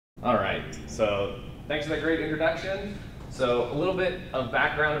All right, so thanks for that great introduction. So a little bit of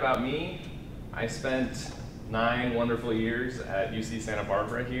background about me. I spent 9 wonderful years at UC Santa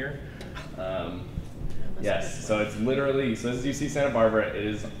Barbara here. Yes, so it's literally, so this is UC Santa Barbara. It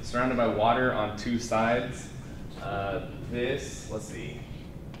is surrounded by water on 2 sides. Let's see,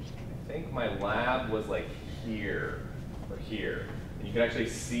 I think my lab was like here or here. And you could actually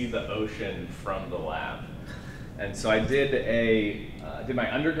see the ocean from the lab. And so I did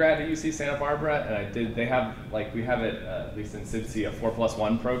my undergrad at UC Santa Barbara, and we have it, at least in CIVC, a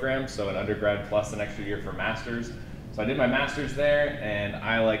 4+1 program, so an undergrad plus an extra year for master's. So I did my master's there, and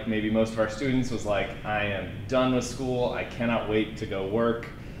I, like maybe most of our students, was like, I am done with school, I cannot wait to go work.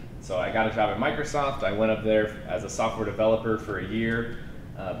 So I got a job at Microsoft. I went up there as a software developer for a year,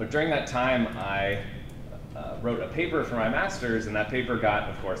 but during that time I wrote a paper for my master's, and that paper got,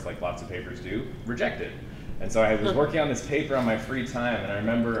 of course, like lots of papers do, rejected. And so I was working on this paper on my free time, and I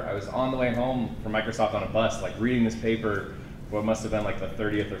remember I was on the way home from Microsoft on a bus, like reading this paper for what must have been like the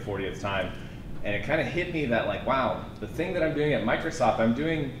 30th or 40th time. And it kind of hit me that, like, wow, the thing that I'm doing at Microsoft, I'm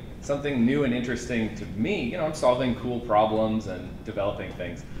doing something new and interesting to me. You know, I'm solving cool problems and developing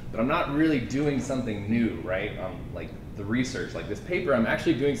things, but I'm not really doing something new, right? Like the research, like this paper, I'm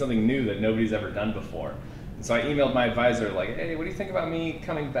actually doing something new that nobody's ever done before. And so I emailed my advisor, like, hey, what do you think about me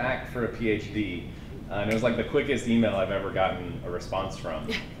coming back for a PhD? And it was like the quickest email I've ever gotten a response from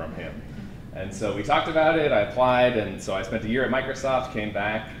him. And so we talked about it, I applied, and so I spent a year at Microsoft, came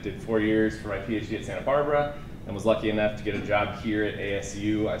back, did 4 years for my PhD at Santa Barbara, and was lucky enough to get a job here at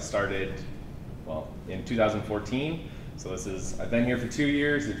ASU. I started, well, in 2014. So I've been here for 2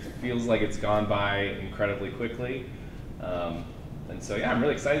 years. It feels like it's gone by incredibly quickly. And so yeah, I'm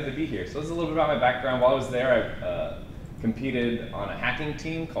really excited to be here. So this is a little bit about my background. While I was there, I competed on a hacking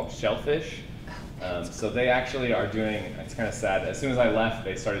team called Shellfish. So they actually are doing, it's kind of sad, as soon as I left,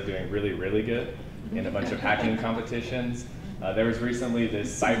 they started doing really, really good in a bunch of hacking competitions. There was recently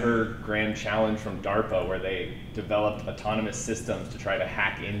this cyber grand challenge from DARPA where they developed autonomous systems to try to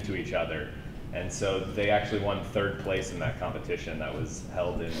hack into each other. And so they actually won 3rd place in that competition that was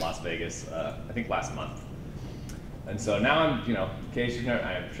held in Las Vegas, I think last month. And so now I'm, in case you know,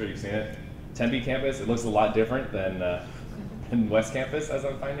 I'm sure you've seen it, Tempe campus, it looks a lot different than West Campus, as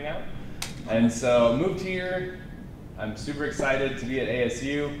I'm finding out. And so I moved here. I'm super excited to be at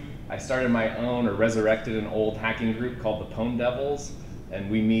ASU. I started my own, or resurrected an old hacking group called the Pwn Devils. And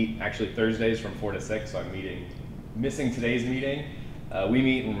we meet actually Thursdays from 4 to 6, so I'm missing today's meeting. We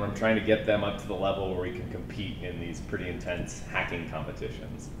meet and I'm trying to get them up to the level where we can compete in these pretty intense hacking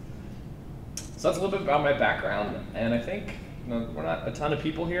competitions. So that's a little bit about my background. And I think we're not a ton of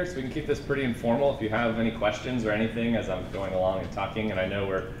people here, so we can keep this pretty informal. If you have any questions or anything as I'm going along and talking, and I know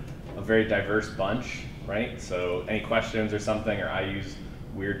we're a very diverse bunch, right? So any questions or something, or I use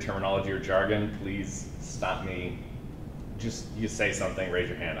weird terminology or jargon, please stop me. You say something, raise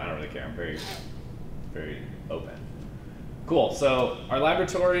your hand. I don't really care. I'm very, very open. Cool. So our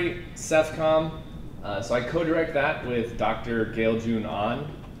laboratory, CEFCOM. So I co-direct that with Dr. Gail June An.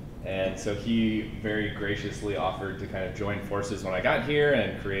 And so he very graciously offered to kind of join forces when I got here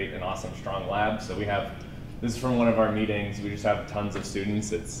and create an awesome, strong lab. So this is from one of our meetings. We just have tons of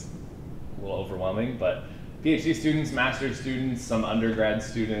students. It's a little overwhelming, but PhD students, master's students, some undergrad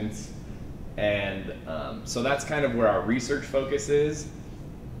students. And so that's kind of where our research focus is.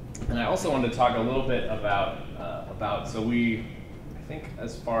 And I also wanted to talk a little bit about I think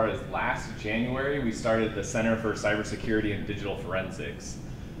as far as last January, we started the Center for Cybersecurity and Digital Forensics.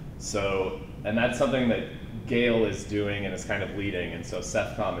 So, and that's something that Gail is doing and is kind of leading. And so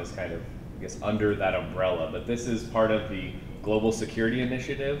CEFCOM is kind of, I guess, under that umbrella. But this is part of the Global Security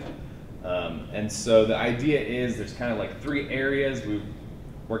Initiative. And so the idea is there's kind of like 3 areas. We're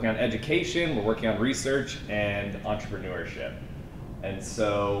working on education, we're working on research, and entrepreneurship. And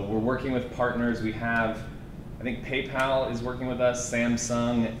so we're working with partners. We have, I think PayPal is working with us,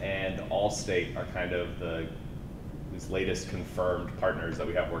 Samsung and Allstate are kind of these latest confirmed partners that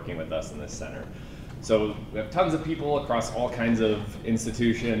we have working with us in this center. So we have tons of people across all kinds of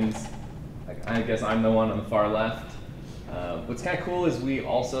institutions. I guess I'm the one on the far left. What's kind of cool is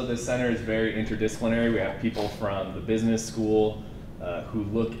this center is very interdisciplinary. We have people from the business school who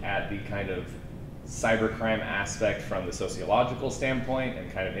look at the kind of cybercrime aspect from the sociological standpoint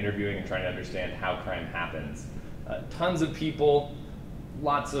and kind of interviewing and trying to understand how crime happens. Tons of people,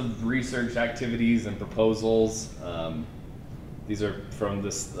 lots of research activities and proposals. These are from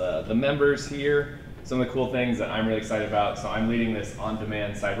the members here. Some of the cool things that I'm really excited about. So I'm leading this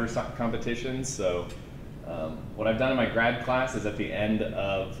on-demand cyber competition. So what I've done in my grad class is at the end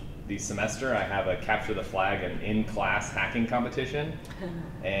of the semester, I have a capture the flag and in-class hacking competition.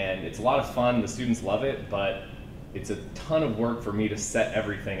 And it's a lot of fun, the students love it, but it's a ton of work for me to set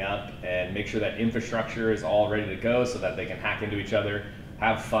everything up and make sure that infrastructure is all ready to go so that they can hack into each other,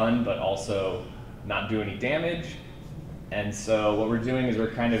 have fun, but also not do any damage. And so what we're doing is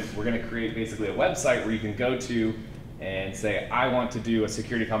we're going to create basically a website where you can go to and say, I want to do a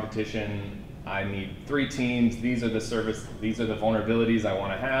security competition. I need 3 teams. These are the vulnerabilities I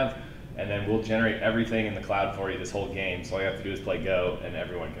want to have. And then we'll generate everything in the cloud for you, this whole game. So all you have to do is play Go, and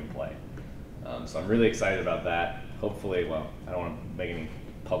everyone can play. So I'm really excited about that. Hopefully, well, I don't want to make any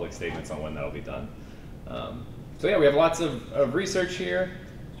public statements on when that'll be done. So yeah, we have lots of research here.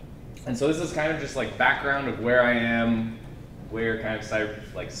 And so this is kind of just like background of where I am, where kind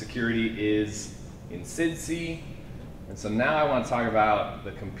of security is in SIDC. And so now I want to talk about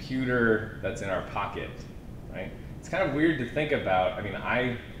the computer that's in our pocket, right? It's kind of weird to think about. I mean,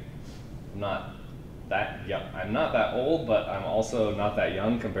 I'm not that young. I'm not that old, but I'm also not that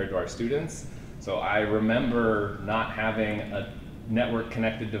young compared to our students. So I remember not having a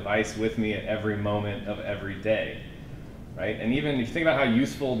network-connected device with me at every moment of every day, right? And even if you think about how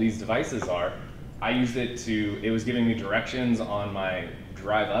useful these devices are, I used it was giving me directions on my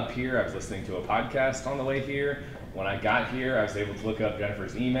drive up here. I was listening to a podcast on the way here. When I got here, I was able to look up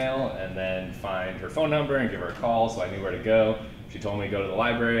Jennifer's email and then find her phone number and give her a call, so I knew where to go. She told me to go to the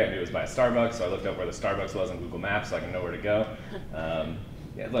library. I knew it was by a Starbucks, so I looked up where the Starbucks was on Google Maps so I can know where to go.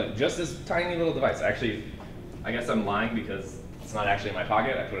 Yeah, look, just this tiny little device. Actually, I guess I'm lying because it's not actually in my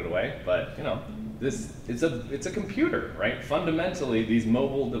pocket. I put it away, but you know, it's a computer, right? Fundamentally, these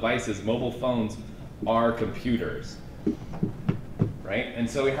mobile devices, mobile phones, are computers, right? And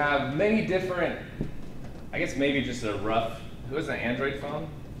so we have many different. I guess maybe just a rough. Who has an Android phone?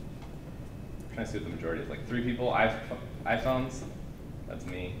 I'm trying to see what the majority is. Like 3 people, iPhones. That's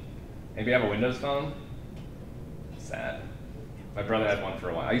me. Anybody have a Windows phone? Sad. My brother had one for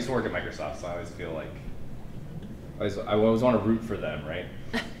a while. I used to work at Microsoft, so I always feel like I always want to root for them, right?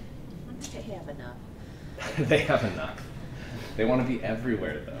 They have enough. They have enough. They want to be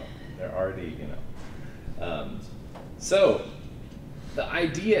everywhere, though. They're already, you know. So the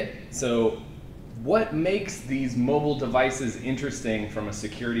idea. So what makes these mobile devices interesting from a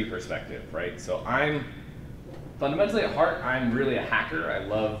security perspective, right? So fundamentally at heart, I'm really a hacker. I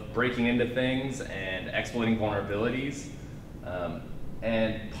love breaking into things and exploiting vulnerabilities.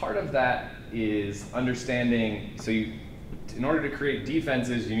 And part of that is understanding, in order to create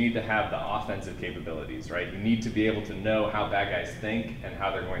defenses, you need to have the offensive capabilities, right? You need to be able to know how bad guys think and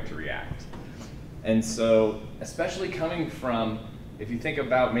how they're going to react. And so, especially coming from, if you think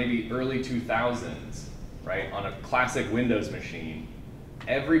about maybe early 2000s, right, on a classic Windows machine,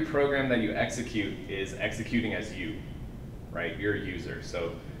 every program that you execute is executing as you, right? You're a user.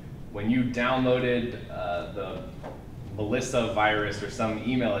 So when you downloaded the Melissa virus or some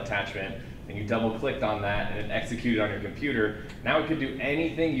email attachment, and you double-clicked on that and it executed on your computer, now it could do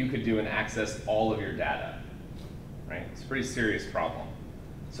anything you could do and access all of your data, right? It's a pretty serious problem.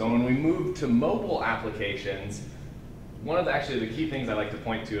 So when we move to mobile applications, one of the key things I like to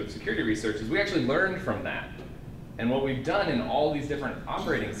point to of security research is we actually learned from that. And what we've done in all these different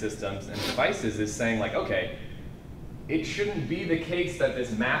operating systems and devices is saying like, okay, it shouldn't be the case that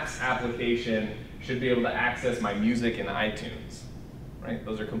this Maps application should be able to access my music in iTunes, right?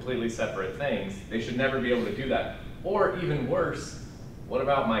 Those are completely separate things. They should never be able to do that. Or even worse, what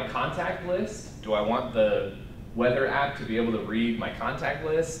about my contact list? Do I want the weather app to be able to read my contact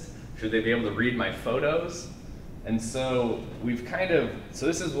list? Should they be able to read my photos? And so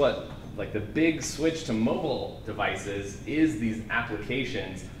this is what, like the big switch to mobile devices is these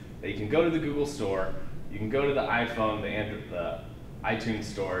applications that you can go to the Google Store, you can go to the iPhone, the iTunes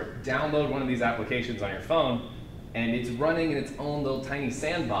Store, download one of these applications on your phone, and it's running in its own little tiny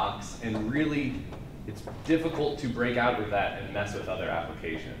sandbox, and really, it's difficult to break out of that and mess with other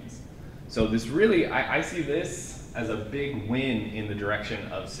applications. So this really, I see this as a big win in the direction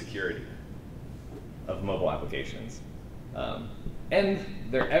of security of mobile applications. And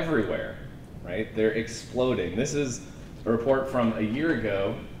they're everywhere, right? They're exploding. This is a report from a year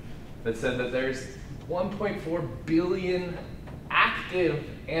ago that said that there's 1.4 billion active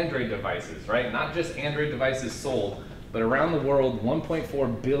Android devices, right? Not just Android devices sold, but around the world,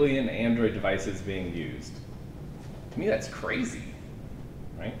 1.4 billion Android devices being used. To me, that's crazy,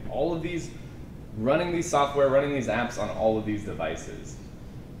 right? All of these, running these software, running these apps on all of these devices.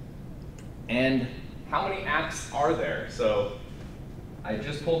 And how many apps are there? So I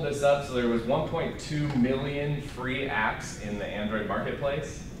just pulled this up. So there was 1.2 million free apps in the Android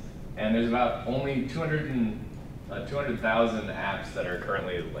marketplace. And there's about only 200,000 apps that are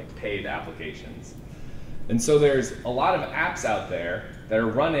currently like paid applications. And so there's a lot of apps out there that are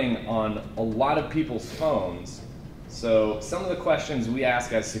running on a lot of people's phones. So some of the questions we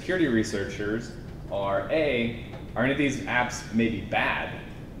ask as security researchers are, A, are any of these apps maybe bad,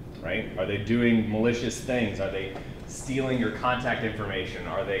 right? Are they doing malicious things? Are they stealing your contact information?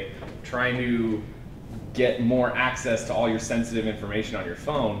 Are they trying to get more access to all your sensitive information on your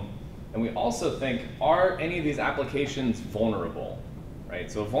phone? And we also think, are any of these applications vulnerable, right?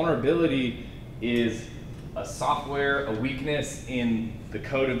 So a vulnerability is a software, a weakness in the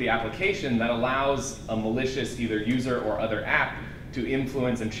code of the application that allows a malicious either user or other app to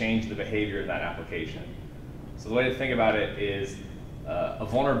influence and change the behavior of that application. So the way to think about it is a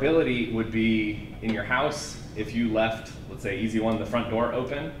vulnerability would be in your house if you left, let's say, easy one, the front door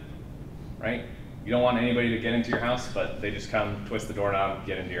open, right? You don't want anybody to get into your house, but they just come, twist the doorknob,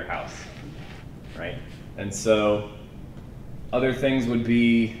 get into your house, right? And so other things would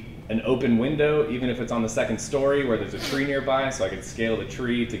be an open window, even if it's on the second story where there's a tree nearby, so I could scale the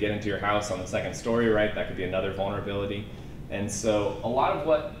tree to get into your house on the second story, right? That could be another vulnerability. And so a lot of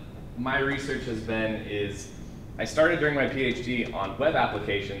what my research has been is, I started during my PhD on web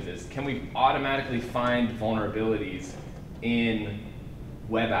applications, is can we automatically find vulnerabilities in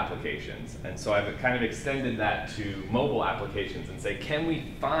web applications? And so I've kind of extended that to mobile applications and say, can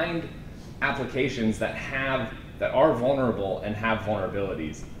we find applications that are vulnerable and have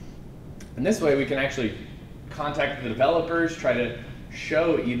vulnerabilities? And this way we can actually contact the developers, try to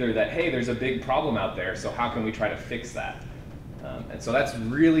show either that, hey, there's a big problem out there, so how can we try to fix that? And so that's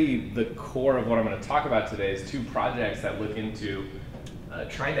really the core of what I'm going to talk about today, is 2 projects that look into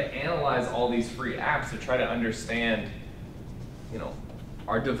trying to analyze all these free apps to try to understand,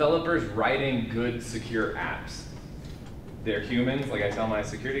 are developers writing good, secure apps? They're humans, like I tell my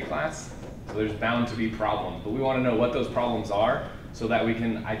security class, so there's bound to be problems. But we want to know what those problems are so that we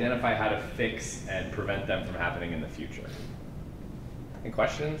can identify how to fix and prevent them from happening in the future. Any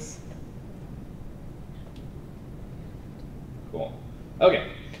questions? Cool.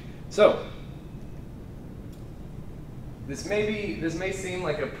 Okay, so this may seem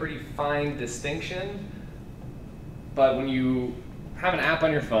like a pretty fine distinction, but when you have an app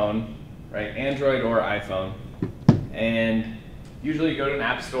on your phone, right, Android or iPhone, and usually you go to an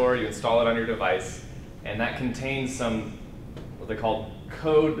app store, you install it on your device, and that contains some, what they call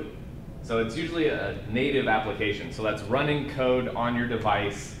code. So it's usually a native application, so that's running code on your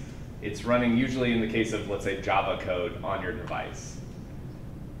device. It's running usually, in the case of, let's say, Java code on your device.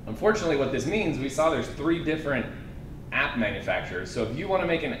 Unfortunately, what this means, we saw there's 3 different app manufacturers. So if you want to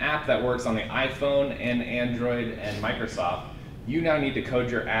make an app that works on the iPhone and Android and Microsoft, you now need to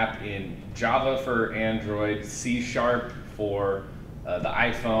code your app in Java for Android, C# for the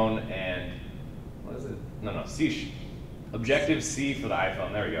iPhone, and what is it? No, Objective-C for the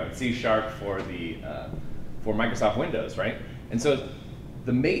iPhone. There we go. And C# for the for Microsoft Windows, right? And so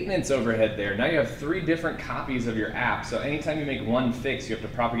the maintenance overhead there, now you have 3 different copies of your app. So anytime you make one fix, you have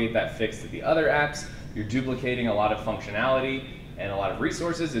to propagate that fix to the other apps. You're duplicating a lot of functionality and a lot of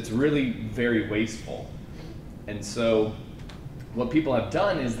resources. It's really very wasteful. And so what people have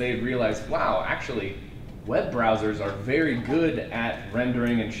done is they've realized, wow, actually, web browsers are very good at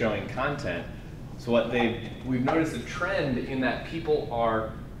rendering and showing content. So we've noticed a trend in that people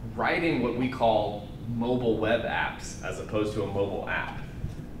are writing what we call mobile web apps as opposed to a mobile app.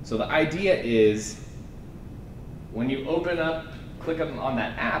 So the idea is, when you click on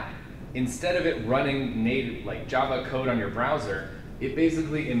that app, instead of it running native, like Java code on your browser, it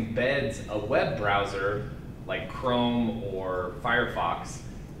basically embeds a web browser like Chrome or Firefox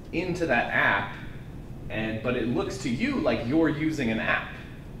into that app, but it looks to you like you're using an app.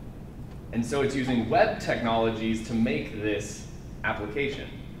 And so it's using web technologies to make this application.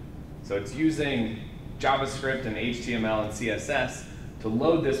 So it's using JavaScript and HTML and CSS to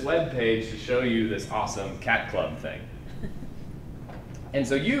load this web page to show you this awesome cat club thing. And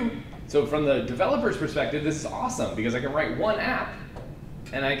so from the developer's perspective, this is awesome because I can write one app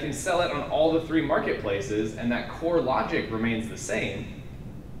and I can sell it on all the 3 marketplaces, and that core logic remains the same,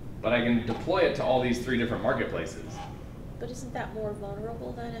 but I can deploy it to all these 3 different marketplaces. But isn't that more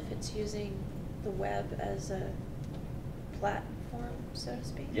vulnerable then if it's using the web as a platform, so to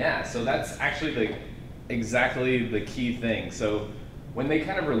speak? Yeah, so that's actually exactly the key thing. So when they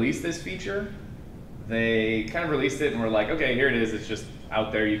kind of released this feature, they kind of released it and were like, okay, here it is, it's just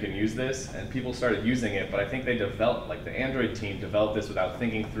out there, you can use this, and people started using it, but I think they developed, like the Android team developed this without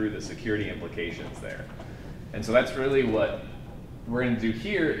thinking through the security implications there. And so that's really what we're going to do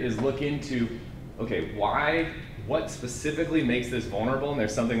here, is look into, okay, what specifically makes this vulnerable, and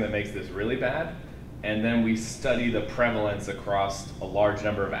there's something that makes this really bad, and then we study the prevalence across a large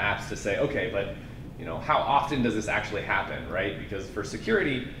number of apps to say, okay, but how often does this actually happen, right? Because for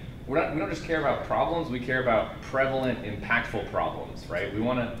security, we don't just care about problems, we care about prevalent, impactful problems, right? We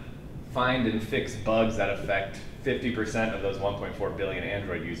want to find and fix bugs that affect 50% of those 1.4 billion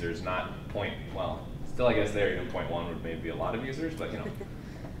Android users, not still I guess there even 0.1 would maybe be a lot of users, but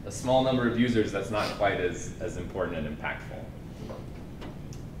a small number of users that's not quite as important and impactful.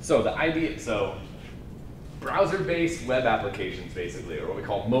 So the idea, browser-based web applications basically, or what we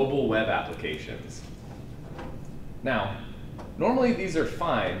call mobile web applications. Now, normally these are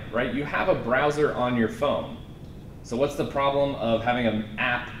fine, right? You have a browser on your phone. So what's the problem of having an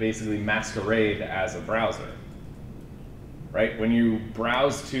app basically masquerade as a browser? Right? When you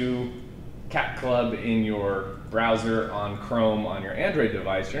browse to Cat Club in your browser on Chrome on your Android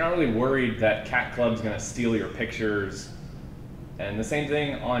device, you're not really worried that Cat Club's going to steal your pictures. And the same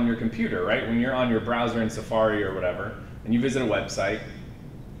thing on your computer, right? When you're on your browser in Safari or whatever, and you visit a website,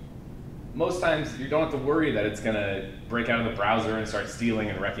 most times you don't have to worry that it's going to break out of the browser and start stealing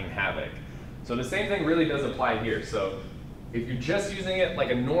and wrecking havoc. So the same thing really does apply here. So if you're just using it like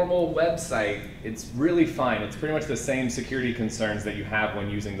a normal website, it's really fine. It's pretty much the same security concerns that you have when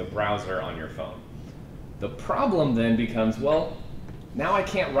using the browser on your phone. The problem then becomes, well, now I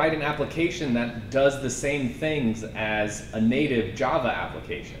can't write an application that does the same things as a native Java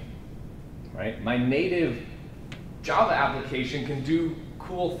application, right? My native Java application can do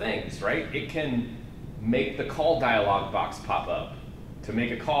cool things, right? It can make the call dialog box pop up to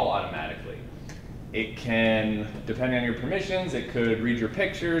make a call automatically. It can, depending on your permissions, it could read your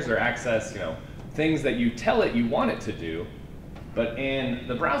pictures or access, things that you tell it you want it to do. But in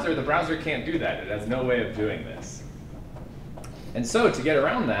the browser can't do that. It has no way of doing this. And so to get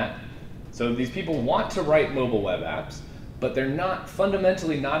around that, so these people want to write mobile web apps, but they're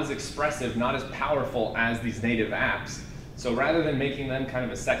fundamentally not as expressive, not as powerful as these native apps. So rather than making them kind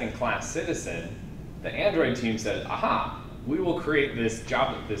of a second-class citizen, the Android team said, aha, we will create this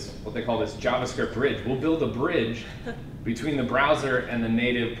what they call this JavaScript bridge. We'll build a bridge between the browser and the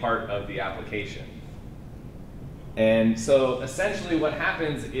native part of the application. And so essentially what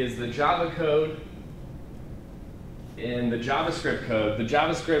happens is the Java code in the JavaScript code, the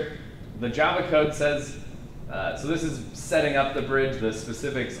Java code says, so this is setting up the bridge. The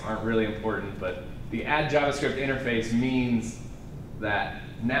specifics aren't really important, but the add JavaScript interface means that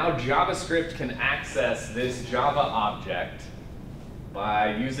now JavaScript can access this Java object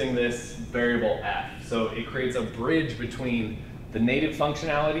by using this variable f. So it creates a bridge between the native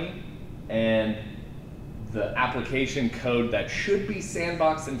functionality and the application code that should be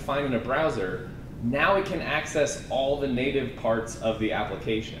sandboxed and fine in a browser. Now it can access all the native parts of the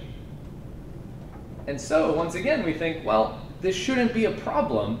application. And so once again, we think, well, this shouldn't be a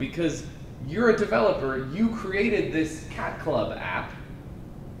problem because you're a developer, you created this Cat Club app.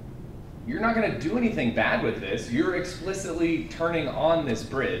 You're not going to do anything bad with this. You're explicitly turning on this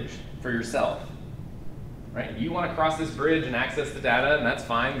bridge for yourself, right? You want to cross this bridge and access the data, and that's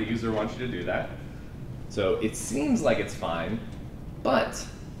fine. The user wants you to do that. So it seems like it's fine, but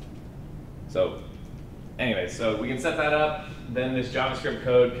anyway, so we can set that up. Then this JavaScript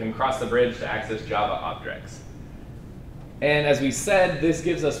code can cross the bridge to access Java objects. And as we said, this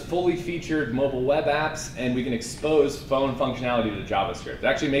gives us fully featured mobile web apps, and we can expose phone functionality to JavaScript. It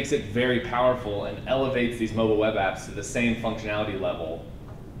actually makes it very powerful and elevates these mobile web apps to the same functionality level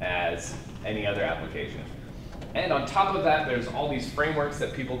as any other application. And on top of that, there's all these frameworks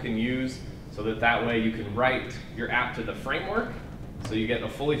that people can use so that way you can write your app to the framework. So you get a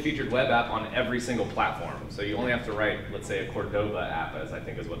fully featured web app on every single platform. So you only have to write, let's say, a Cordova app, as I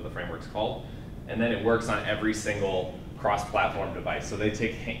think is what the framework's called. And then it works on every single cross-platform device. So they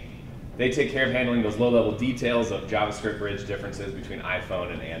take care of handling those low-level details of JavaScript bridge differences between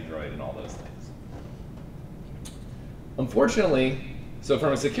iPhone and Android and all those things. Unfortunately, so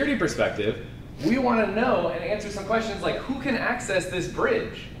from a security perspective, we want to know and answer some questions like, who can access this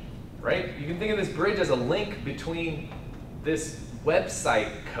bridge, right? You can think of this bridge as a link between this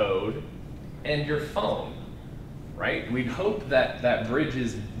website code and your phone, right? We'd hope that that bridge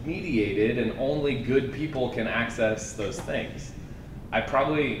is mediated and only good people can access those things. I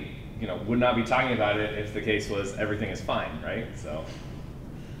probably, would not be talking about it if the case was everything is fine, right? So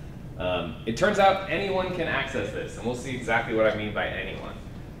it turns out anyone can access this, and we'll see exactly what I mean by anyone.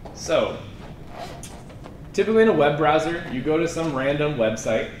 So typically in a web browser, you go to some random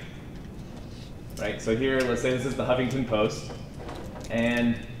website, right? So here, let's say this is the Huffington Post,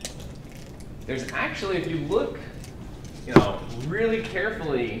 and there's actually, if you look really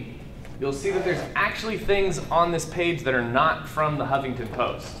carefully, you'll see that there's actually things on this page that are not from the Huffington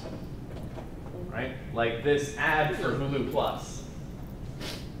Post. right? Like this ad for Hulu Plus,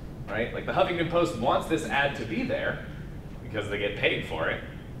 right? Like the Huffington Post wants this ad to be there because they get paid for it,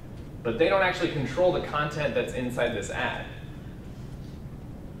 but they don't actually control the content that's inside this ad.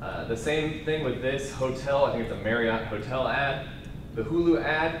 The same thing with this hotel, I think it's a Marriott hotel ad, the Hulu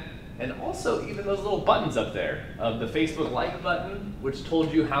ad, and also even those little buttons up there. The Facebook like button, which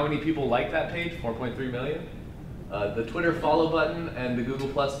told you how many people like that page, 4.3 million. The Twitter follow button and the Google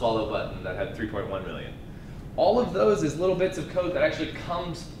Plus follow button that had 3.1 million. All of those is little bits of code that actually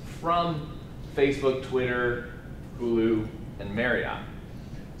comes from Facebook, Twitter, Hulu, and Marriott.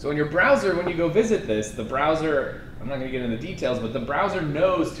 So in your browser, when you go visit this, the browser, I'm not going to get into the details, but the browser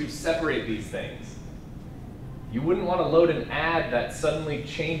knows to separate these things. You wouldn't want to load an ad that suddenly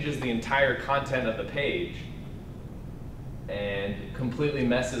changes the entire content of the page and completely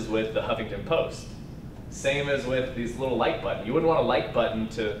messes with the Huffington Post. Same as with these little like button. You wouldn't want a like button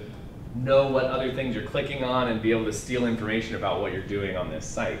to know what other things you're clicking on and be able to steal information about what you're doing on this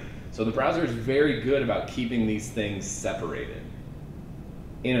site. So the browser is very good about keeping these things separated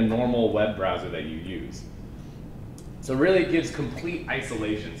in a normal web browser that you use. So really it gives complete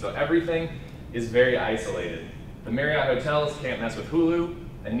isolation. So everything is very isolated. The Marriott hotels can't mess with Hulu,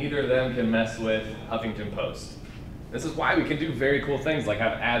 and neither of them can mess with Huffington Post. This is why we can do very cool things like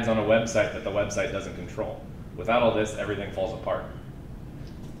have ads on a website that the website doesn't control. Without all this, everything falls apart.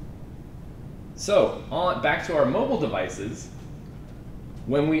 So back to our mobile devices.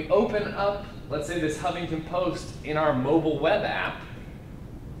 When we open up, let's say this Huffington Post in our mobile web app,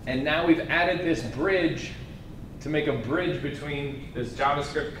 and now we've added this bridge to make a bridge between this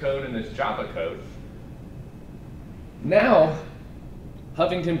JavaScript code and this Java code. Now,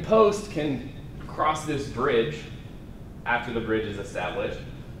 Huffington Post can cross this bridge after the bridge is established,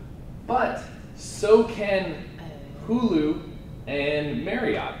 but so can Hulu and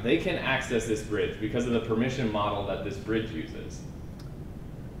Marriott. They can access this bridge because of the permission model that this bridge uses.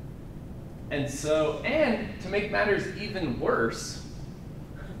 And to make matters even worse,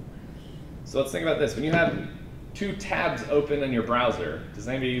 so let's think about this. When you have two tabs open in your browser, does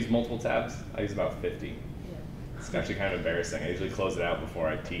anybody use multiple tabs? I use about 50. Yeah. It's actually kind of embarrassing. I usually close it out before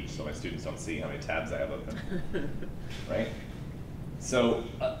I teach so my students don't see how many tabs I have open, right? So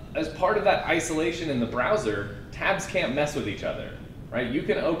as part of that isolation in the browser, tabs can't mess with each other, right? You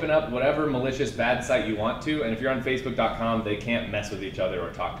can open up whatever malicious bad site you want to, and if you're on Facebook.com, they can't mess with each other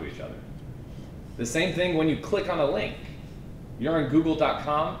or talk to each other. The same thing when you click on a link. You're on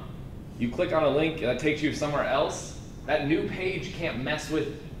Google.com, you click on a link that takes you somewhere else, that new page can't mess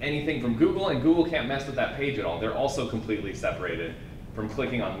with anything from Google, and Google can't mess with that page at all. They're also completely separated from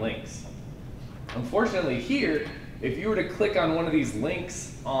clicking on links. Unfortunately here, if you were to click on one of these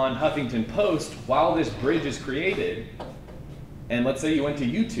links on Huffington Post while this bridge is created, and let's say you went to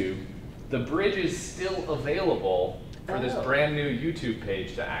YouTube, the bridge is still available for this brand new YouTube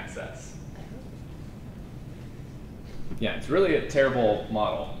page to access. Yeah, it's really a terrible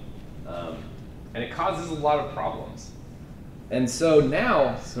model. And it causes a lot of problems. And so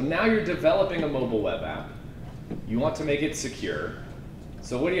now you're developing a mobile web app. You want to make it secure.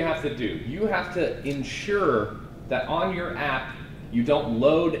 So what do you have to do? You have to ensure that on your app, you don't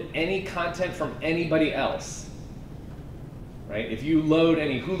load any content from anybody else. Right? If you load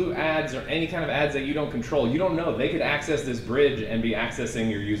any Hulu ads or any kind of ads that you don't control, you don't know. They could access this bridge and be accessing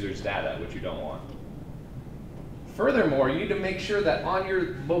your user's data, which you don't want. Furthermore, you need to make sure that on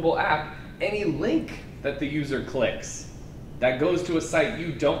your mobile app, any link that the user clicks that goes to a site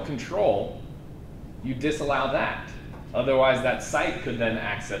you don't control, you disallow that. Otherwise, that site could then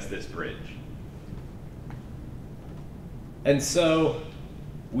access this bridge. And so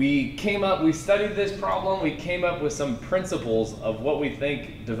we studied this problem, we came up with some principles of what we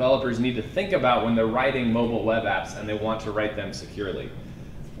think developers need to think about when they're writing mobile web apps and they want to write them securely.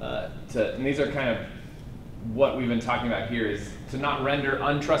 And these are kind of what we've been talking about here is to not render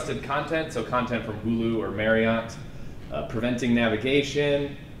untrusted content, so content from Hulu or Marriott, preventing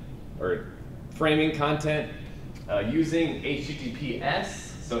navigation or framing content, using HTTPS.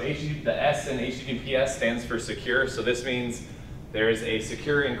 So the S in HTTPS stands for secure, so this means there is a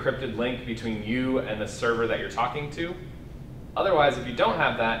secure encrypted link between you and the server that you're talking to. Otherwise, if you don't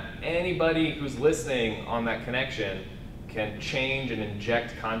have that, anybody who's listening on that connection can change and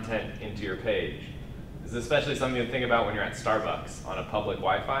inject content into your page. This is especially something to think about when you're at Starbucks on a public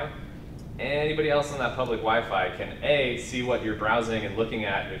Wi-Fi. Anybody else on that public Wi-Fi can A, see what you're browsing and looking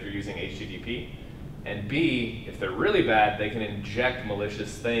at if you're using HTTP, and B, if they're really bad, they can inject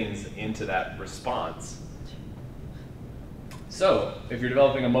malicious things into that response. So if you're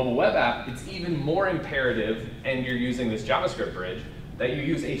developing a mobile web app, it's even more imperative, and you're using this JavaScript bridge, that you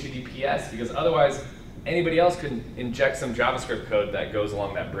use HTTPS, because otherwise anybody else could inject some JavaScript code that goes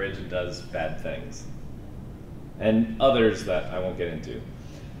along that bridge and does bad things. And others that I won't get into.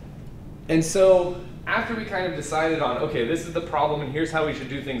 And so after we kind of decided on, okay, this is the problem and here's how we should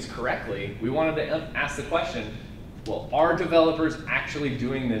do things correctly, we wanted to ask the question, well, are developers actually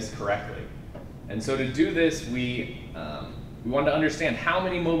doing this correctly? And so to do this, we wanted to understand how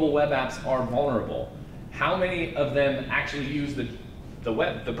many mobile web apps are vulnerable. How many of them actually use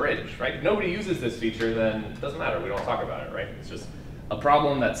the bridge, right? Nobody uses this feature, then it doesn't matter. We don't talk about it, right? It's just a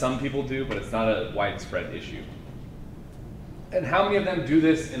problem that some people do, but it's not a widespread issue. And how many of them do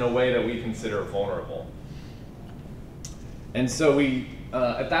this in a way that we consider vulnerable? And so we,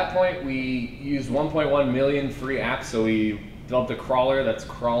 at that point, we used 1.1 million free apps. So we developed a crawler that's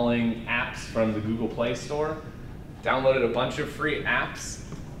crawling apps from the Google Play Store, downloaded a bunch of free apps,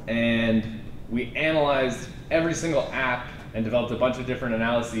 and we analyzed every single app and developed a bunch of different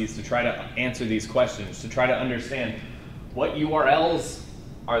analyses to try to answer these questions, to try to understand what URLs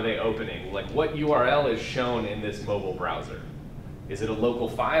are they opening? Like, what URL is shown in this mobile browser? Is it a local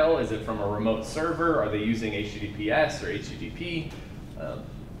file? Is it from a remote server? Are they using HTTPS or HTTP?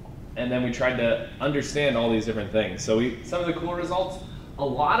 And then we tried to understand all these different things. So some of the cool results, a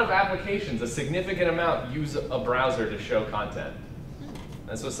lot of applications, a significant amount, use a browser to show content.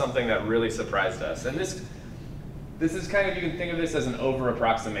 This was something that really surprised us. And this is kind of, you can think of this as an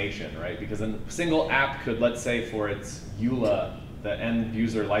over-approximation, right? Because a single app could, let's say for its EULA, the end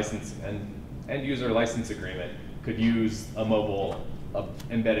user license agreement, could use a mobile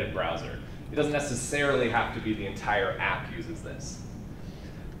embedded browser. It doesn't necessarily have to be the entire app uses this.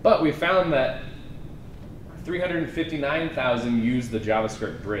 But we found that 359,000 use the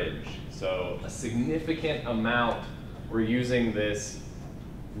JavaScript bridge. So a significant amount were using this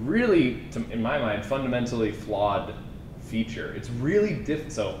really, in my mind, fundamentally flawed feature. It's really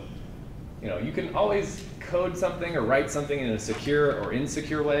difficult. So, you can always code something or write something in a secure or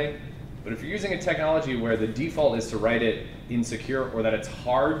insecure way. But if you're using a technology where the default is to write it insecure or that it's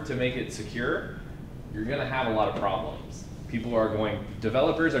hard to make it secure, you're going to have a lot of problems.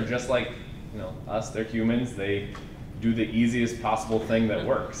 Developers are just like us, they're humans. They do the easiest possible thing that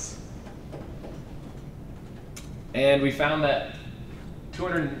works. And we found that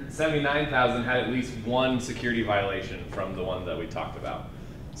 279,000 had at least one security violation from the one that we talked about.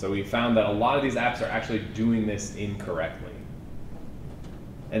 So we found that a lot of these apps are actually doing this incorrectly.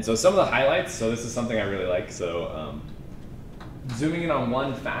 And so some of the highlights, so this is something I really like. So zooming in on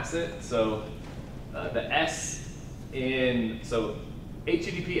one facet, so the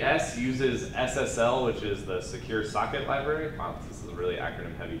HTTPS uses SSL, which is the Secure Socket Library. Wow, this is a really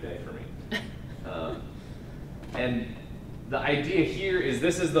acronym-heavy day for me. And the idea here is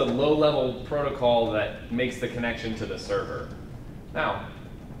this is the low-level protocol that makes the connection to the server. Now,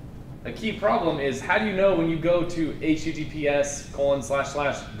 a key problem is, how do you know when you go to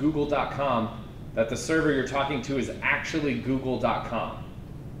https://google.com that the server you're talking to is actually google.com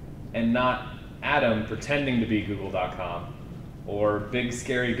and not Adam pretending to be google.com or big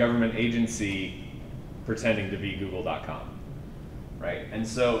scary government agency pretending to be google.com, right? And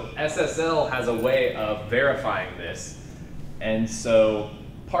so SSL has a way of verifying this. And so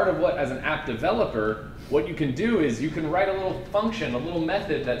part of what, as an app developer, what you can do is you can write a little function, a little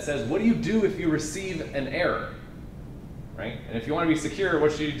method that says, what do you do if you receive an error, right? And if you want to be secure,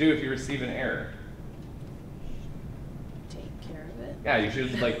 what should you do if you receive an error? Take care of it. Yeah, you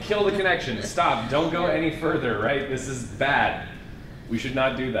should kill the connection, stop, don't go any further, right? This is bad. We should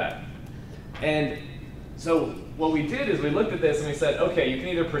not do that. And so what we did is we looked at this and we said, okay, you can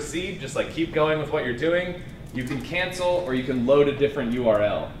either proceed, just keep going with what you're doing, you can cancel, or you can load a different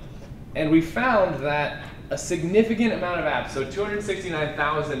URL. And we found that a significant amount of apps, so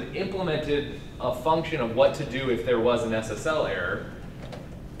 269,000, implemented a function of what to do if there was an SSL error.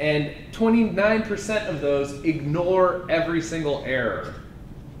 And 29% of those ignore every single error,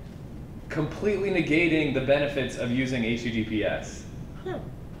 completely negating the benefits of using HTTPS.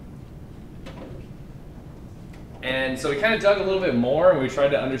 And so we kind of dug a little bit more and we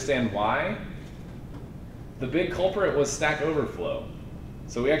tried to understand why. The big culprit was Stack Overflow.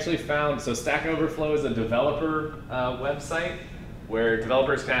 So we actually found, so Stack Overflow is a developer website where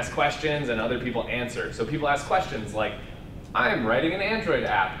developers can ask questions and other people answer. So people ask questions like, I'm writing an Android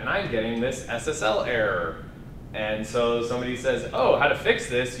app and I'm getting this SSL error. And so somebody says, oh, how to fix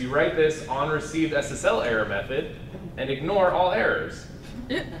this? You write this onReceived SSL error method and ignore all errors.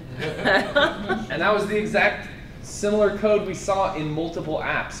 And that was the exact similar code we saw in multiple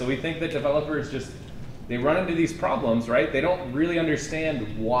apps. So we think that developers they run into these problems, right? They don't really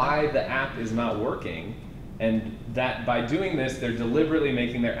understand why the app is not working. And that by doing this, they're deliberately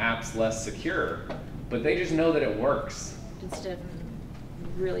making their apps less secure, but they just know that it works. Instead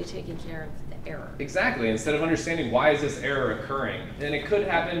of really taking care of the error. Exactly, instead of understanding why is this error occurring. And it could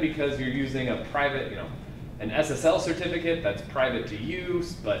happen because you're using a private, an SSL certificate that's private to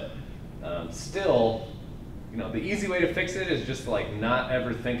use, but still, the easy way to fix it is just like not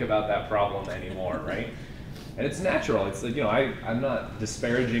ever think about that problem anymore, right? And it's natural. It's like, I'm not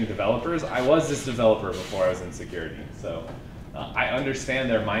disparaging developers. I was this developer before I was in security. So I understand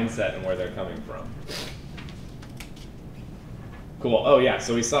their mindset and where they're coming from. Cool. Oh, yeah.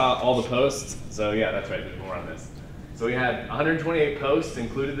 So we saw all the posts. So yeah, that's right. There's more on this. So we had 128 posts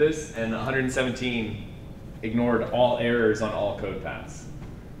included this, and 117 ignored all errors on all code paths.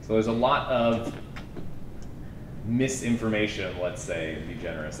 So there's a lot of misinformation, let's say, and be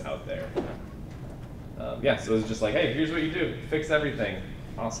generous out there. Yeah, so it's just like, hey, here's what you do. Fix everything.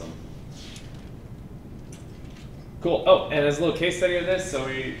 Awesome. Cool. Oh, and as a little case study of this, so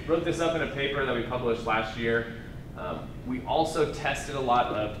we wrote this up in a paper that we published last year. We also tested a lot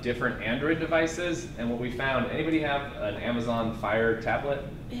of different Android devices, and what we found, anybody have an Amazon Fire tablet?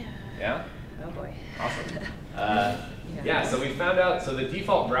 Yeah. Yeah? Oh boy. Awesome. Yeah, so we found out, so the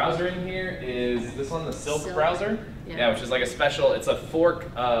default browser in here is this one, the Silk browser. Yeah, which is like a special, it's a fork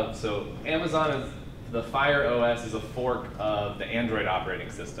of, so Amazon is, the Fire OS is a fork of the Android operating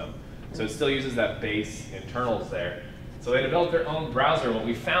system. So it still uses that base internals there. So they developed their own browser. What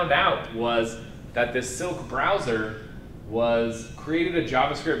we found out was that this Silk browser created a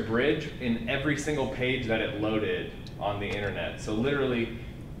JavaScript bridge in every single page that it loaded on the internet. So literally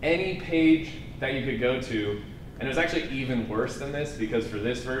any page that you could go to, and it was actually even worse than this because for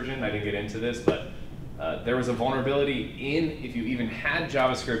this version, I didn't get into this, but there was a vulnerability if you even had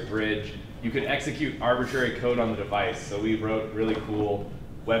JavaScript bridge, you could execute arbitrary code on the device. So we wrote really cool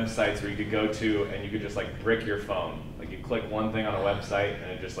websites where you could go to and you could just like brick your phone. Like you click one thing on a website and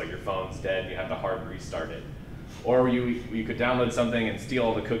it just like your phone's dead, you have to hard restart it. Or you could download something and steal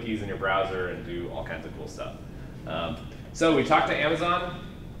all the cookies in your browser and do all kinds of cool stuff. So we talked to Amazon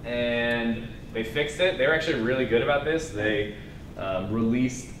and they fixed it. They were actually really good about this. They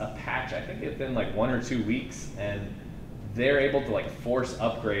released a patch, I think it's been like 1 or 2 weeks, and they're able to like force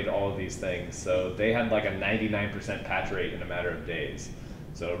upgrade all of these things. So they had like a 99% patch rate in a matter of days.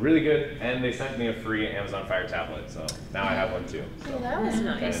 So really good, and they sent me a free Amazon Fire tablet, so now I have one too. So Oh, that was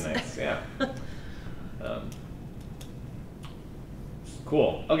nice. Kind of nice, yeah.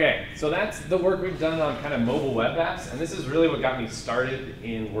 Cool. Okay, so that's the work we've done on kind of mobile web apps, and this is really what got me started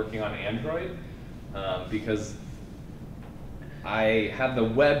in working on Android, because I have the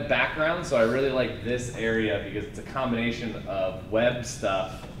web background, so I really like this area because it's a combination of web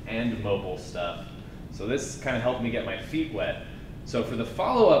stuff and mobile stuff. So this kind of helped me get my feet wet. So for the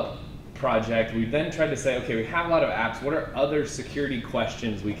follow-up project, we then tried to say, okay, we have a lot of apps. What are other security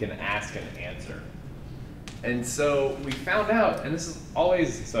questions we can ask and answer? And so we found out, and this is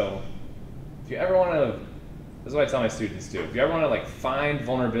always, so if you ever want to, this is what I tell my students too, if you ever want to like find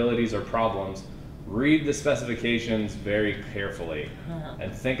vulnerabilities or problems, read the specifications very carefully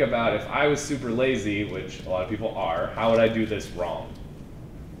and think about if I was super lazy, which a lot of people are, how would I do this wrong,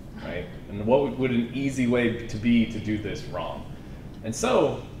 right? And what would an easy way to be to do this wrong? And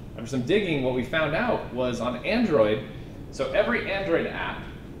so, after some digging, what we found out was on Android, so every Android app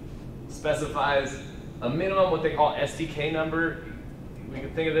specifies a minimum what they call SDK number. We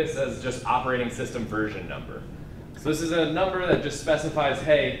can think of this as just operating system version number. So this is a number that just specifies,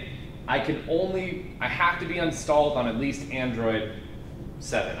 hey, I have to be installed on at least Android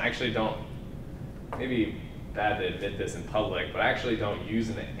 7. I actually don't, maybe bad to admit this in public, but I actually don't use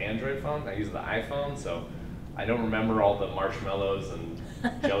an Android phone. I use the iPhone, so I don't remember all the marshmallows and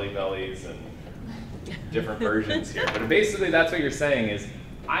jelly bellies and different versions here. But basically that's what you're saying is,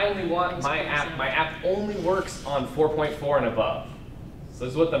 I only want my app only works on 4.4 and above. So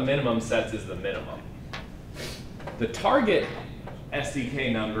this is what the minimum sets is the minimum. The target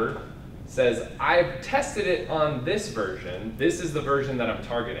SDK number says, I've tested it on this version. This is the version that I'm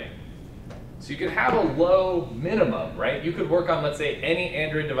targeting. So you could have a low minimum, right? You could work on, let's say, any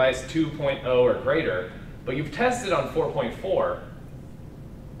Android device 2.0 or greater, but you've tested on 4.4.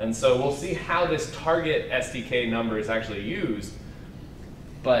 And so we'll see how this target SDK number is actually used.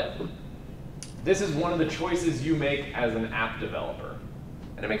 But this is one of the choices you make as an app developer.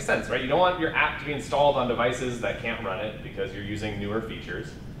 And it makes sense, right? You don't want your app to be installed on devices that can't run it because you're using newer features.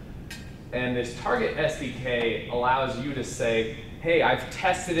 And this target SDK allows you to say, hey, I've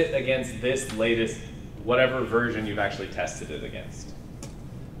tested it against this latest, whatever version you've actually tested it against.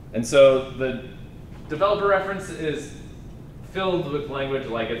 And so the developer reference is filled with language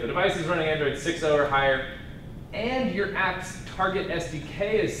like if the device is running Android 6.0 or higher, and your app's target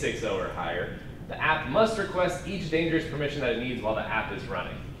SDK is 6.0 or higher, the app must request each dangerous permission that it needs while the app is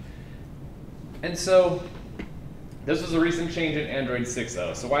running. And so this was a recent change in Android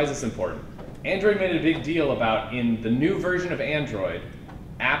 6.0. So why is this important? Android made a big deal about in the new version of Android,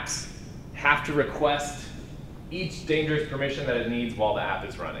 apps have to request each dangerous permission that it needs while the app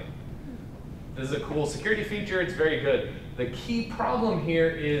is running. This is a cool security feature. It's very good. The key problem here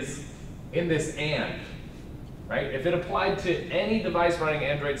is in this and, right? If it applied to any device running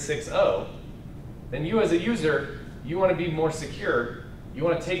Android 6.0, then you as a user, you want to be more secure. You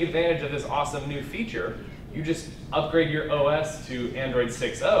want to take advantage of this awesome new feature. You just upgrade your OS to Android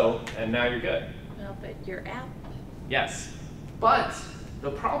 6.0, and now you're good. Well, but your app? Yes. But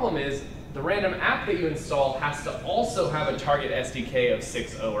the problem is the random app that you install has to also have a target SDK of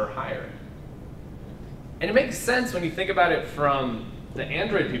 6.0 or higher. And it makes sense when you think about it from the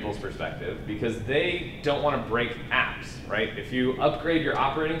Android people's perspective, because they don't want to break apps, right? If you upgrade your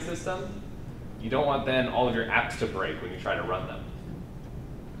operating system, you don't want then all of your apps to break when you try to run them.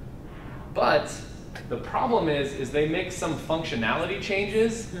 But the problem is they make some functionality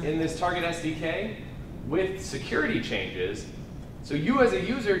changes in this target SDK with security changes. So you as a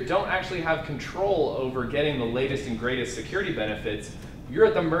user don't actually have control over getting the latest and greatest security benefits. You're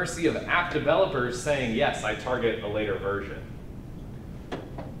at the mercy of app developers saying, yes, I target a later version.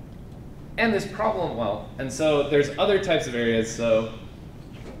 And this problem, well, and so there's other types of areas. So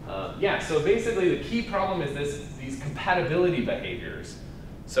yeah, so basically the key problem is these compatibility behaviors.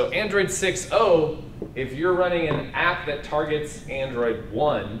 So Android 6.0, if you're running an app that targets Android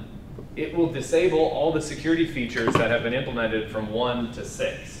 1, it will disable all the security features that have been implemented from 1 to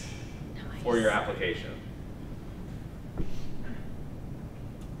 6 for your application.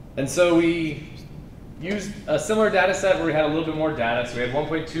 And so we used a similar data set where we had a little bit more data. So we had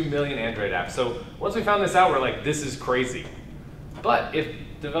 1.2 million Android apps. So once we found this out, we're like, this is crazy. But if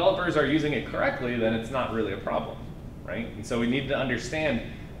developers are using it correctly, then it's not really a problem, right? And so we need to understand,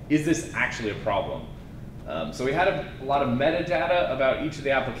 is this actually a problem? So we had a lot of metadata about each of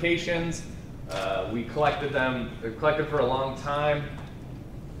the applications. We collected them. They're collected for a long time.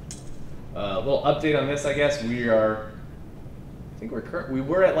 A little update on this, I guess. We were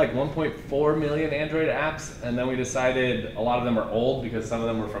at like 1.4 million Android apps, and then we decided a lot of them are old because some of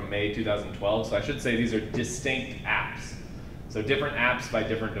them were from May 2012. So I should say these are distinct apps. So different apps by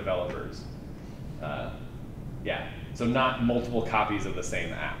different developers. Yeah, so not multiple copies of the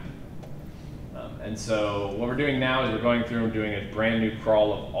same app. And so what we're doing now is we're going through and doing a brand new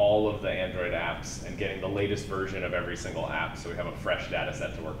crawl of all of the Android apps and getting the latest version of every single app so we have a fresh data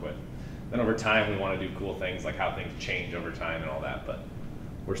set to work with. Then over time we want to do cool things like how things change over time and all that, but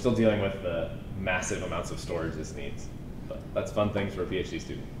we're still dealing with the massive amounts of storage this needs. But that's fun things for a PhD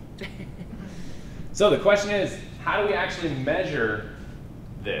student. So the question is, how do we actually measure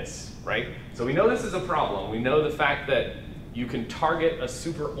this, right? So we know this is a problem. We know the fact that you can target a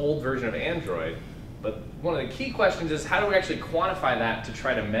super old version of Android, but one of the key questions is how do we actually quantify that to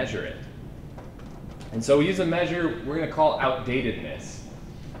try to measure it? And so we use a measure we're going to call outdatedness.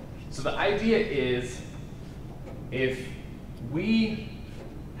 So the idea is if we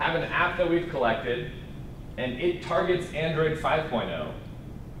have an app that we've collected and it targets Android 5.0,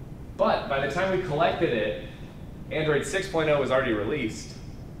 but by the time we collected it, Android 6.0 was already released,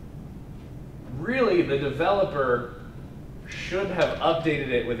 really the developer should have updated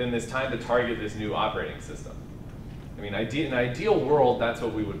it within this time to target this new operating system. I mean, in an ideal world, that's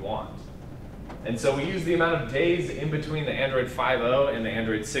what we would want. And so we use the amount of days in between the Android 5.0 and the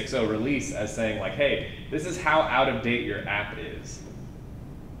Android 6.0 release as saying like, hey, this is how out of date your app is.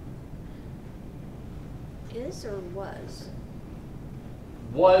 Is or was?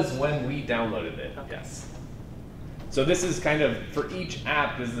 Was when we downloaded it, Okay. yes. So this is kind of, for each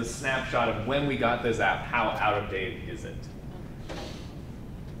app, this is a snapshot of when we got this app, how out of date is it.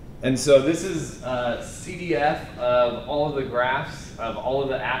 And so this is a CDF of all of the graphs of all of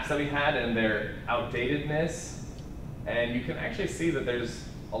the apps that we had and their outdatedness. And you can actually see that there's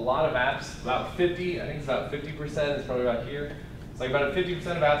a lot of apps, about 50, I think it's about 50%, it's probably about here. It's like about 50%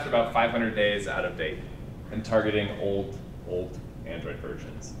 of apps are about 500 days out of date and targeting old Android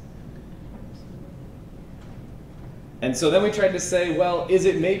versions. And so then we tried to say, well, is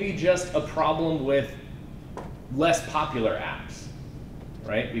it maybe just a problem with less popular apps,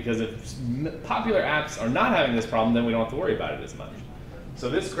 right? Because if popular apps are not having this problem, then we don't have to worry about it as much. So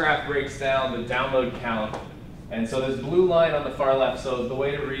this graph breaks down the download count. And so this blue line on the far left, so the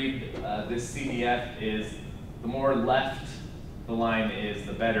way to read this CDF is the more left the line is,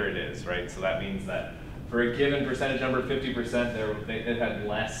 the better it is, right? So that means that for a given percentage number, 50%, it had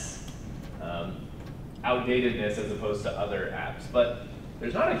less outdatedness as opposed to other apps. But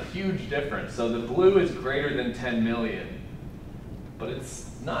there's not a huge difference. So the blue is greater than 10 million, but it's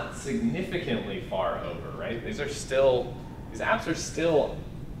not significantly far over, right? These apps are still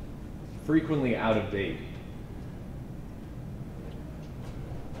frequently out of date.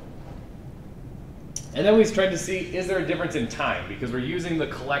 And then we tried to see, is there a difference in time? Because we're using the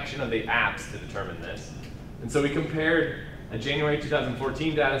collection of the apps to determine this. And so we compared a January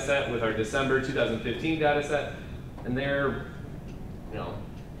 2014 data set with our December 2015 data set, and they're,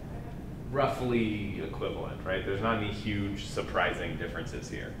 roughly equivalent, right? There's not any huge surprising differences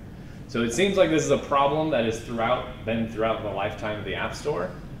here. So it seems like this is a problem that has been throughout the lifetime of the App Store,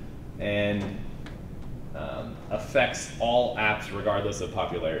 and affects all apps regardless of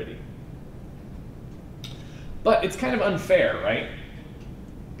popularity. But it's kind of unfair, right?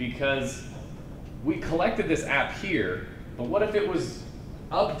 Because we collected this app here, but what if it was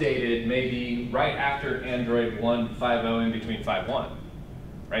updated maybe right after Android 1.5.0 in between 5.1,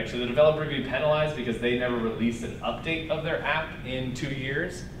 right? So the developer would be penalized because they never released an update of their app in 2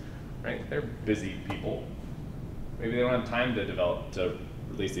 years, right? They're busy people. Maybe they don't have time to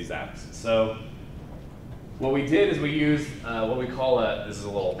release these apps. So what we did is we used what we call this is a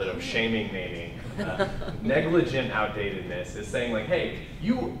little bit of shaming naming. Negligent outdatedness is saying like, hey,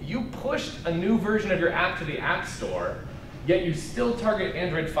 you pushed a new version of your app to the App Store, yet you still target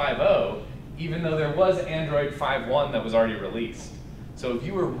Android 5.0, even though there was Android 5.1 that was already released. So if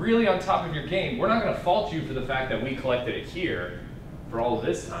you were really on top of your game, we're not going to fault you for the fact that we collected it here for all of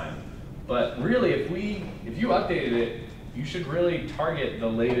this time. But really, if you updated it, you should really target the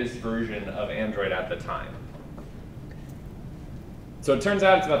latest version of Android at the time. So it turns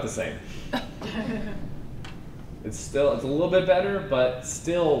out it's about the same. It's a little bit better, but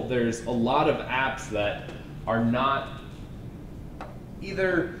still there's a lot of apps that are not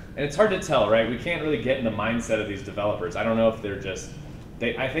either, and it's hard to tell, right? We can't really get in the mindset of these developers. I don't know if they're just,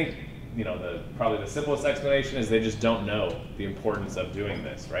 I think, probably the simplest explanation is they just don't know the importance of doing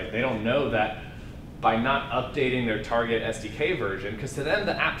this, right? They don't know that by not updating their target SDK version, because to them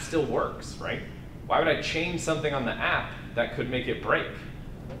the app still works, right? Why would I change something on the app that could make it break,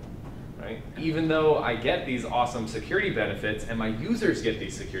 right? Even though I get these awesome security benefits and my users get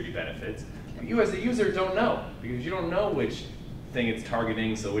these security benefits, you as a user don't know, because you don't know which thing it's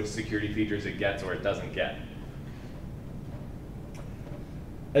targeting, so which security features it gets or it doesn't get.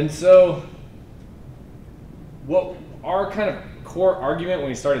 And so what our kind of core argument when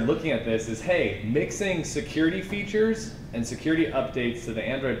we started looking at this is, hey, mixing security features and security updates to the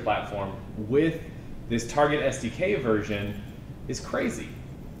Android platform with this target SDK version is crazy,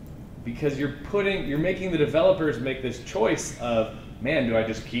 because you're making the developers make this choice of, man, do I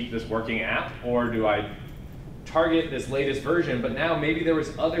just keep this working app, or do I target this latest version, but now maybe there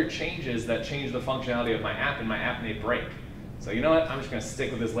was other changes that changed the functionality of my app and my app may break. So you know what, I'm just going to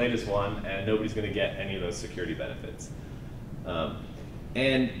stick with this latest one and nobody's going to get any of those security benefits.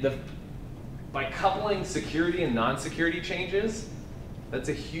 By coupling security and non-security changes, that's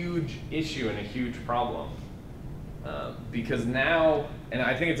a huge issue and a huge problem. Because now, and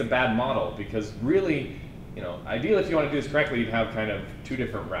I think it's a bad model, because really, ideally if you want to do this correctly, you'd have kind of two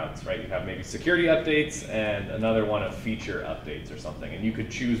different routes, right? You'd have maybe security updates and another one of feature updates or something, and you could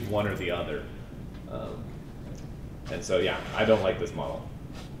choose one or the other. And so, yeah, I don't like this model.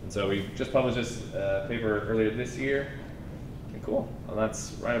 And so we just published this paper earlier this year. And cool, well,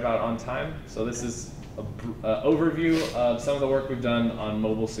 that's right about on time. So this is an overview of some of the work we've done on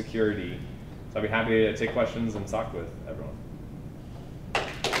mobile security. So I'd be happy to take questions and talk with everyone.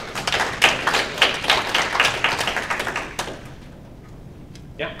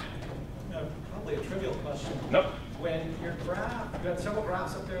 Yeah? Probably a trivial question. Nope. When your graph, you had several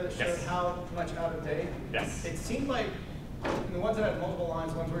graphs up there that showed Yes. how much out of date. Yes. It seemed like the ones that had multiple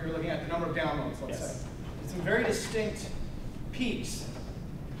lines, ones where you're looking at the number of downloads, let's Yes. say, some very distinct peaks.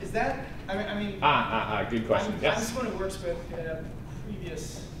 Is that, I mean. Good question. I'm Yes. someone who works with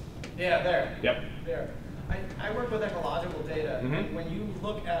previous, yeah, there. Yep. There. I work with ecological data. Mm-hmm. And when you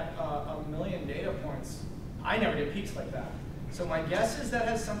look at a million data points, I never get peaks like that. So my guess is that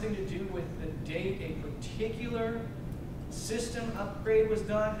has something to do with the date a particular system upgrade was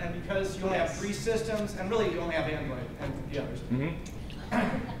done, and because you only have 3 systems, and really you only have Android and the others.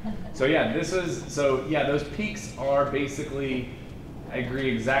 Mm-hmm. So yeah, those peaks are basically, I agree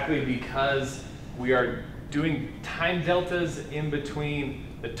exactly, because we are doing time deltas in between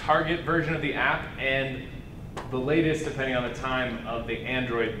the target version of the app and the latest, depending on the time of the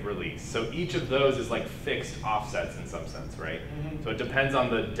Android release. So each of those is like fixed offsets in some sense, right? Mm-hmm. So it depends on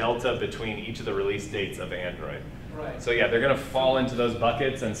the delta between each of the release dates of Android. Right. So yeah, they're going to fall into those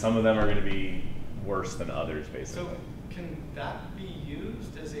buckets, and some of them are going to be worse than others, basically. So can that be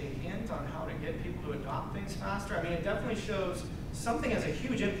used as a hint on how to get people to adopt things faster? I mean, it definitely shows something has a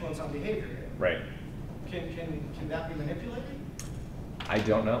huge influence on behavior here. Right. Can that be manipulated? I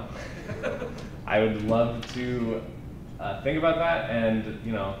don't know. I would love to think about that, and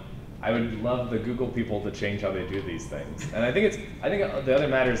I would love the Google people to change how they do these things. And I think the other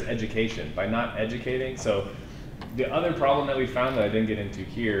matter is education. By not educating, so the other problem that we found that I didn't get into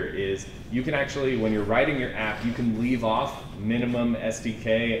here is you can actually, when you're writing your app, you can leave off minimum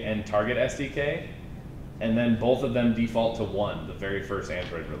SDK and target SDK, and then both of them default to 1, the very first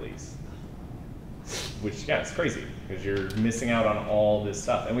Android release. Which, yeah, it's crazy, because you're missing out on all this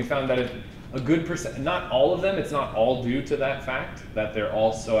stuff. And we found that a good percent, not all of them, it's not all due to that fact that they're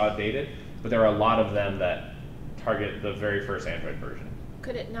all so outdated, but there are a lot of them that target the very first Android version.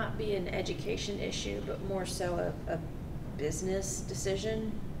 Could it not be an education issue, but more so a business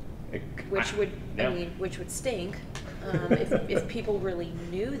decision? Which would stink if people really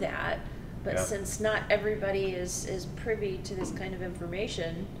knew that. But since not everybody is privy to this kind of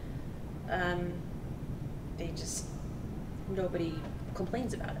information, nobody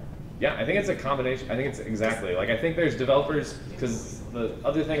complains about it. Yeah, I think it's a combination. I think it's exactly, I think there's developers, because the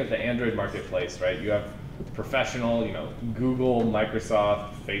other thing with the Android marketplace, right, you have professional, Google,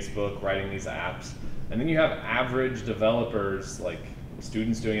 Microsoft, Facebook writing these apps, and then you have average developers, like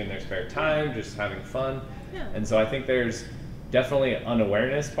students doing it in their spare time, just having fun. Yeah. And so I think there's definitely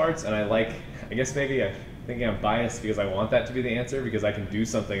unawareness parts, and I guess maybe I'm thinking I'm biased because I want that to be the answer, because I can do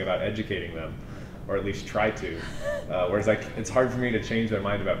something about educating them, or at least try to. Whereas it's hard for me to change their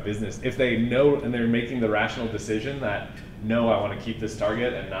mind about business. If they know and they're making the rational decision that, no, I want to keep this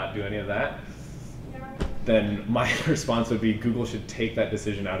target and not do any of that, then my response would be Google should take that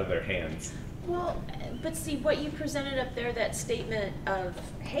decision out of their hands. Well, but see, what you presented up there, that statement of,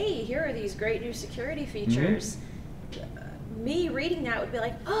 hey, here are these great new security features, me reading that would be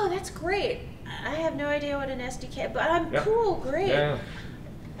like, oh, that's great. I have no idea what an SDK, but I'm cool, great. Yeah.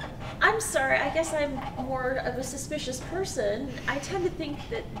 I'm sorry, I guess I'm more of a suspicious person. I tend to think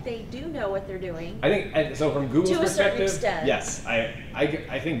that they do know what they're doing. I think, so from Google's to a certain perspective, extent. yes,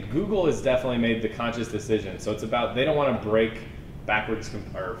 I think Google has definitely made the conscious decision. So it's about, they don't want to break backwards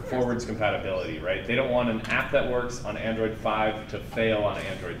or forwards compatibility, right? They don't want an app that works on Android 5 to fail on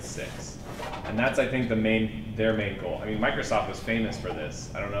Android 6. And that's, I think, their main goal. I mean, Microsoft was famous for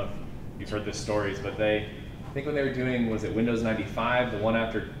this. I don't know if you've heard the stories, but I think when they were doing, was it Windows 95, the one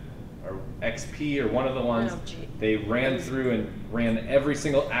after, or XP, or one of the ones, they ran through and ran every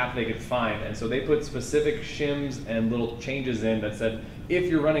single app they could find. And so they put specific shims and little changes in that said, if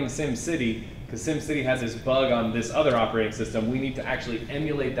you're running SimCity, because SimCity has this bug on this other operating system, we need to actually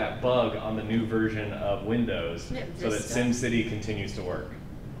emulate that bug on the new version of Windows so that SimCity continues to work.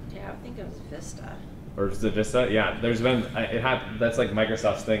 Yeah, I think it was Vista. Or is it Vista? Yeah, there's been, that's like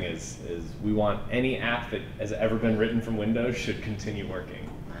Microsoft's thing is we want any app that has ever been written from Windows should continue working.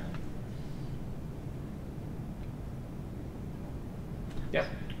 Yeah.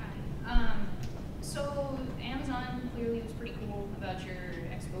 So Amazon clearly was pretty cool about your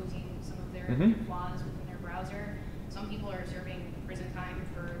exposing some of their flaws within their browser. Some people are serving prison time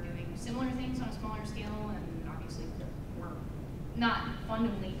for doing similar things on a smaller scale, and obviously we're not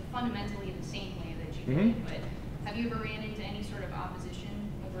fundamentally the same way that you did. But have you ever ran into any sort of opposition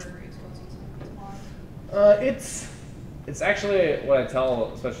over exposing some of these flaws? It's actually what I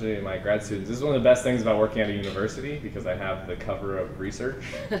tell, especially my grad students. This is one of the best things about working at a university, because I have the cover of research,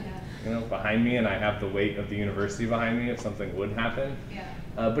 behind me, and I have the weight of the university behind me if something would happen. Yeah.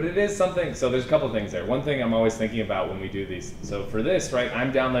 But it is something. So there's a couple things there. One thing I'm always thinking about when we do these. So for this, right,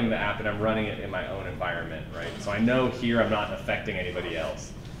 I'm downloading the app and I'm running it in my own environment, right. So I know here I'm not affecting anybody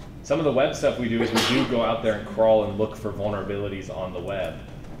else. Some of the web stuff we do is we do go out there and crawl and look for vulnerabilities on the web,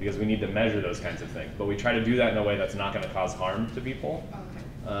 because we need to measure those kinds of things. But we try to do that in a way that's not going to cause harm to people.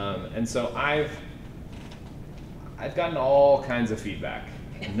 Okay. And so I've gotten all kinds of feedback.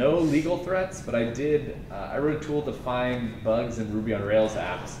 No legal threats, but I wrote a tool to find bugs in Ruby on Rails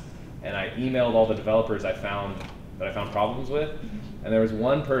apps, and I emailed all the developers I found problems with. And there was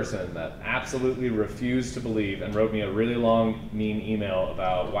one person that absolutely refused to believe and wrote me a really long, mean email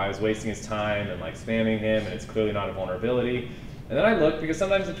about why I was wasting his time and spamming him, and it's clearly not a vulnerability. And then I looked, because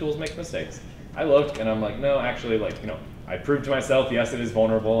sometimes the tools make mistakes. I looked and I'm like, no, actually, I proved to myself, yes, it is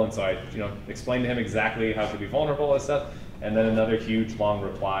vulnerable. And so I, explained to him exactly how it could be vulnerable and stuff. And then another huge, long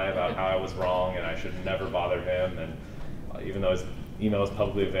reply about how I was wrong and I should never bother him. And even though his email is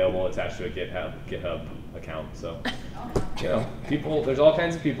publicly available, attached to a GitHub account. So, people, there's all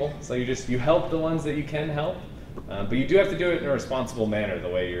kinds of people. So you help the ones that you can help. But you do have to do it in a responsible manner, the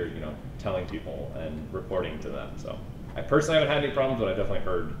way you're, telling people and reporting to them. So I personally haven't had any problems, but I've definitely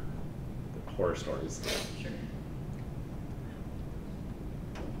heard horror stories. Sure.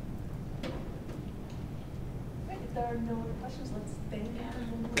 Right, if there are no other questions, let's thank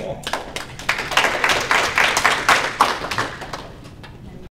Adam. Cool.